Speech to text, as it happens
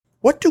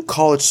What do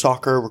college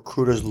soccer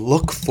recruiters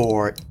look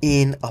for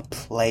in a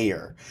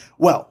player?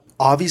 Well,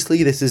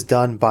 obviously this is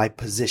done by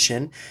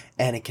position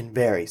and it can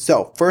vary.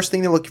 So first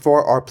thing they're looking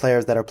for are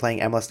players that are playing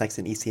MLS Next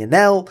and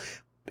ECNL,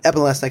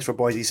 MLS Next for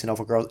boys, ECNL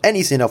for girls, and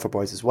ECNL for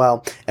boys as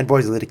well. And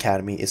Boys Elite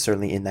Academy is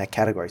certainly in that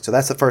category. So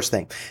that's the first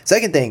thing.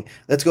 Second thing,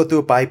 let's go through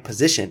it by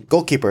position.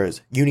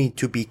 Goalkeepers, you need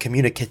to be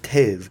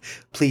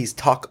communicative. Please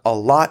talk a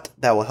lot.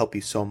 That will help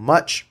you so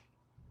much.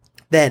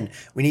 Then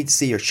we need to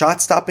see your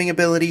shot stopping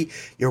ability,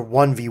 your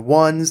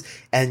 1v1s,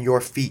 and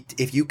your feet.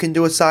 If you can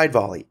do a side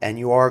volley and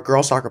you are a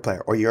girl soccer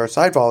player, or you're a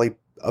side volley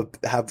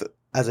have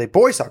as a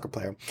boy soccer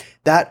player,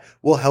 that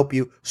will help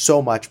you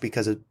so much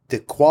because of the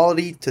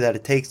quality that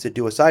it takes to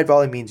do a side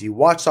volley means you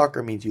watch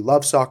soccer, means you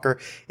love soccer.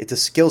 It's a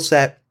skill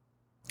set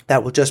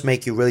that will just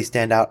make you really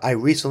stand out. I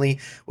recently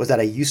was at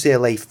a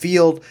UCLA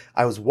field.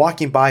 I was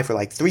walking by for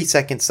like 3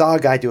 seconds, saw a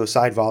guy do a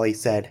side volley,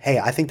 said, "Hey,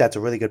 I think that's a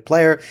really good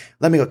player.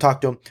 Let me go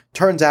talk to him."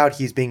 Turns out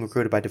he's being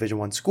recruited by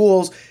Division I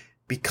schools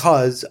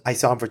because I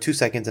saw him for 2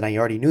 seconds and I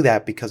already knew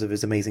that because of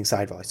his amazing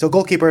side volley. So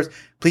goalkeepers,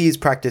 please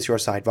practice your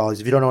side volleys.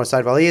 If you don't know what a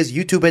side volley is,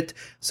 YouTube it,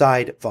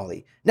 side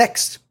volley.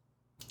 Next,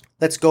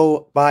 let's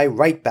go by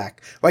right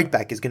back. Right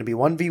back is going to be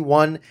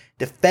 1v1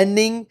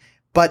 defending,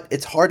 but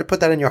it's hard to put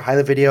that in your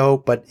highlight video.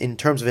 But in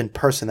terms of in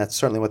person, that's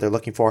certainly what they're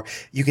looking for.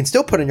 You can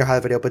still put in your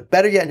highlight video, but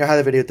better yet in your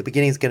highlight video at the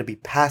beginning is going to be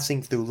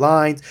passing through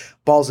lines,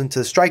 balls into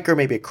the striker,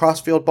 maybe a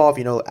crossfield ball. If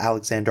you know who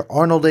Alexander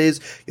Arnold is,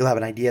 you'll have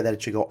an idea that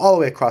it should go all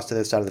the way across to the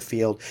other side of the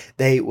field.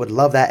 They would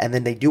love that. And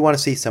then they do want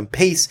to see some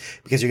pace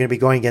because you're going to be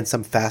going against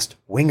some fast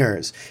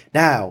wingers.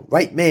 Now,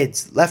 right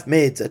mids, left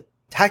mids,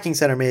 attacking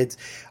center mids,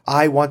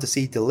 I want to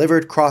see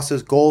delivered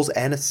crosses, goals,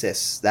 and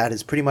assists. That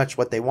is pretty much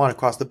what they want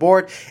across the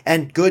board.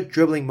 And good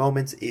dribbling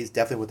moments is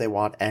definitely what they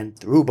want, and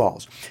through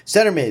balls.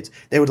 Center mids,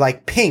 they would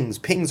like pings.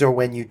 Pings are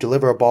when you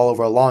deliver a ball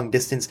over a long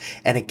distance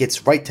and it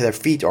gets right to their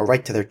feet or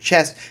right to their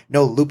chest.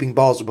 No looping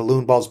balls or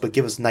balloon balls, but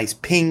give us a nice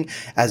ping.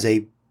 As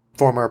a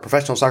former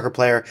professional soccer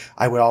player,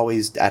 I would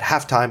always, at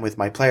halftime with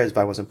my players, if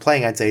I wasn't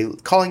playing, I'd say,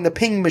 "Calling the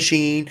ping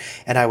machine,"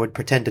 and I would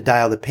pretend to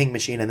dial the ping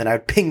machine, and then I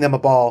would ping them a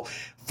ball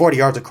 40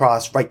 yards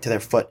across right to their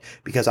foot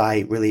because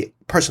I really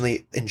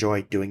personally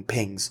enjoy doing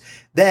pings.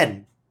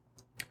 Then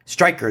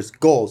strikers,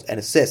 goals, and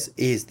assists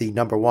is the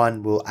number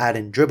one. We'll add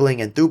in dribbling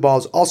and through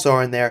balls also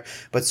are in there,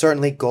 but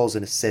certainly goals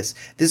and assists.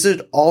 This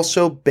would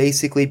also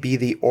basically be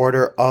the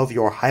order of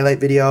your highlight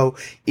video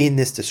in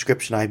this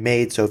description I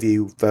made. So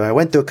if I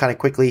went through it kind of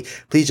quickly,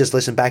 please just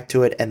listen back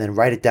to it and then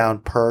write it down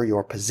per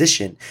your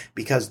position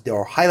because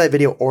your highlight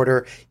video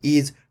order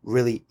is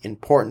really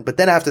important. But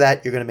then after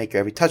that, you're going to make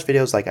your every touch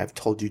videos like I've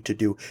told you to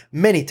do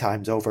many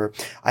times over.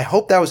 I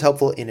hope that was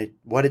helpful in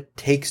what it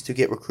takes to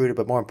get recruited,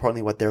 but more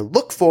importantly, what they're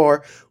look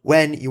for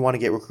when you want to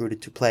get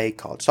recruited to play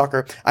college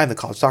soccer. I'm the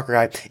college soccer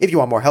guy. If you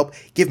want more help,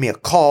 give me a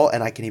call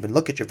and I can even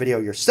look at your video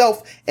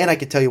yourself and I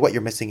can tell you what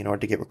you're missing in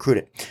order to get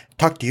recruited.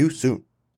 Talk to you soon.